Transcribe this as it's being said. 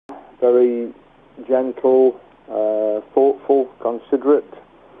very gentle, thoughtful, considerate,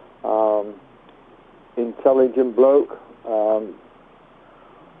 intelligent bloke,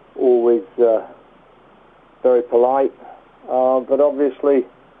 always very polite, but obviously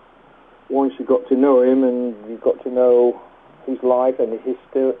once you got to know him and you got to know his life and his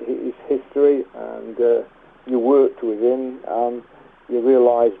history, and you worked with him, you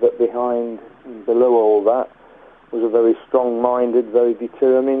realise that behind and below all that was a very strong-minded, very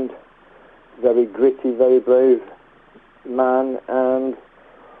determined, very gritty, very brave man, and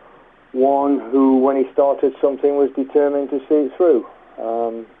one who, when he started something, was determined to see it through.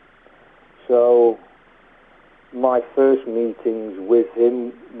 So my first meetings with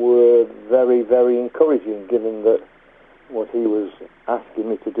him were very, very encouraging, given that what he was asking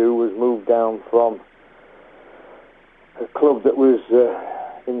me to do was move down from a club that was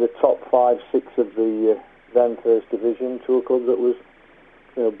in the top 5, 6 of the then First Division to a club that was,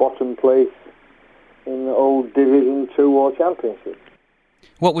 bottom place in the old Division 2 or Championship.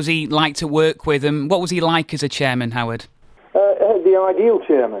 What was he like to work with, and what was he like as a chairman, Howard? The ideal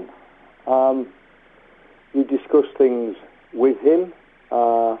chairman. You discuss things with him.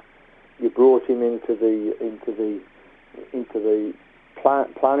 You brought him into the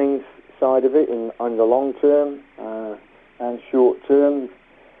planning side of it, and on the long term and short term.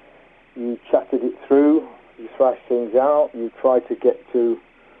 You chatted it through. You thrashed things out. You tried to get to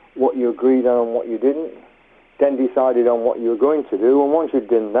what you agreed on and what you didn't. Then decided on what you were going to do. And once you'd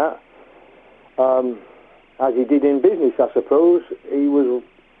done that, as he did in business, I suppose, he was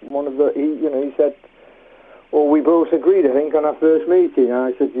one of the. He said, "Well, we both agreed, I think, on our first meeting." And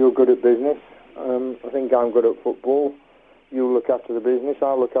I said, "You're good at business. I think I'm good at football. You look after the business.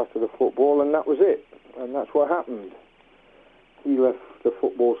 I'll look after the football." And that was it. And that's what happened. He left the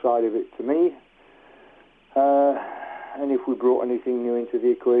football side of it to me. And if we brought anything new into the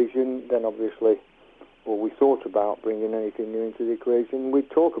equation, then obviously, or we thought about bringing anything new into the equation, we'd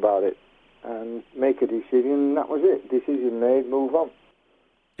talk about it and make a decision, and that was it. Decision made, move on.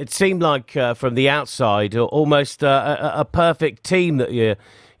 It seemed like, from the outside, almost a perfect team that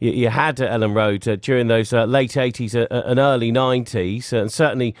you had at Ellen Road during those late 80s and early 90s, and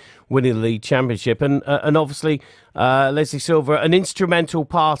certainly winning the league championship, and obviously Leslie Silver, an instrumental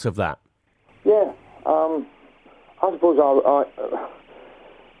part of that. Yeah, I suppose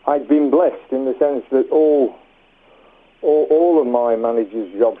I'd been blessed in the sense that all of my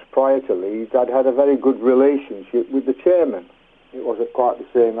manager's jobs prior to Leeds, I'd had a very good relationship with the chairman. It wasn't quite the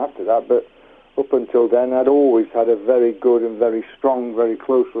same after that, but up until then I'd always had a very good and very strong, very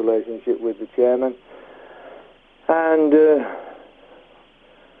close relationship with the chairman. And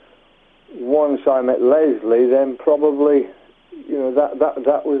once I met Leslie, then probably,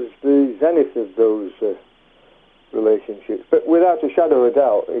 that was the zenith of those relationships. But without a shadow of a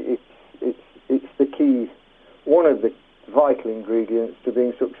doubt, it's the key, one of the vital ingredients to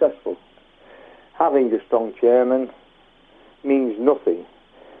being successful. Having a strong chairman means nothing.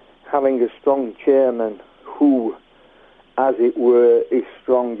 Having a strong chairman who, as it were, is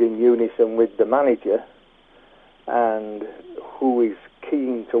strong in unison with the manager and who is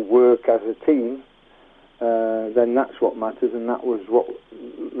keen to work as a team, then that's what matters, and that was what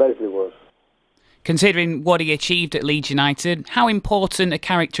Leslie was. Considering what he achieved at Leeds United, how important a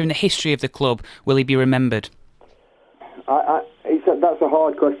character in the history of the club will he be remembered? That's a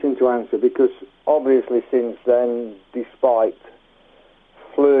hard question to answer, because obviously since then, despite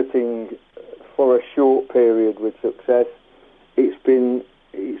flirting for a short period with success, it's been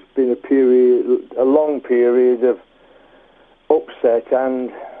a long period of upset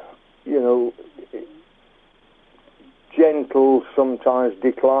and gentle sometimes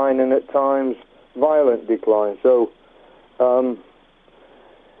decline, and at times violent decline. So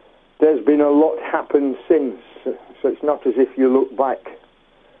there's been a lot happened since. So it's not as if you look back,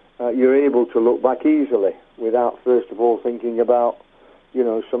 you're able to look back easily without first of all thinking about,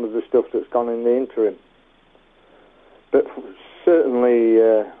 some of the stuff that's gone in the interim. But certainly,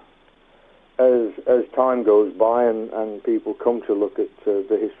 as time goes by and people come to look at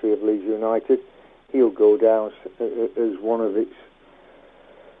the history of Leeds United, he'll go down as one of its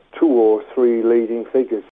 2 or 3 leading figures.